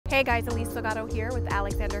Hey guys, Elise Delgado here with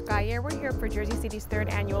Alexander Gayer. We're here for Jersey City's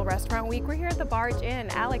 3rd annual restaurant week. We're here at the Barge Inn.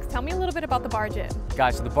 Alex, tell me a little bit about the Barge Inn.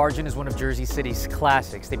 Guys, so the Barge Inn is one of Jersey City's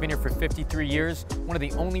classics. They've been here for 53 years, one of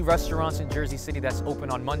the only restaurants in Jersey City that's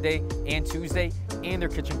open on Monday and Tuesday, and their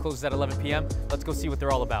kitchen closes at 11 p.m. Let's go see what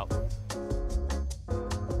they're all about.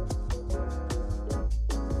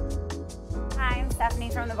 Hi, I'm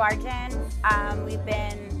Stephanie from the Barge Inn. We've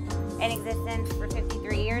been in existence for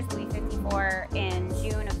 53 years. We'll be 54 in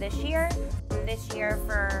June of this year. This year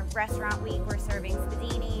for Restaurant Week, we're serving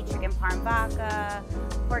spadini, chicken parm vodka,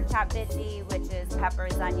 pork chop bizzi, which is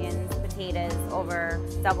peppers, onions, potatoes over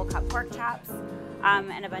double cut pork chops,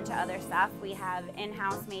 and a bunch of other stuff. We have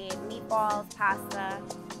in-house made meatballs, pasta,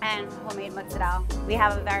 and homemade mozzarella. We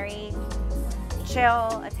have a very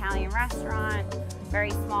chill Italian restaurant, very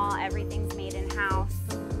small, everything's made in-house,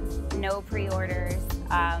 no pre-orders,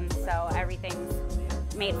 so everything's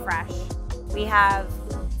made fresh. We have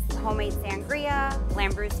homemade sangria,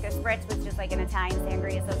 Lambrusco spritz, which is like an Italian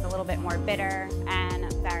sangria, so it's a little bit more bitter,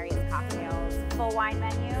 and various cocktails. Full wine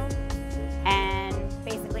menu, and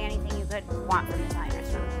basically anything you could want from an Italian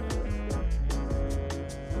restaurant.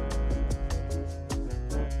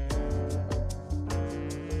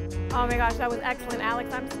 Oh my gosh, that was excellent.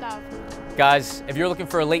 Alex, I'm stuffed. Guys, if you're looking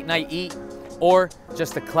for a late night eat or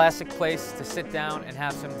just a classic place to sit down and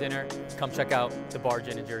have some dinner, come check out the Barge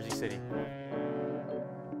Inn in Jersey City.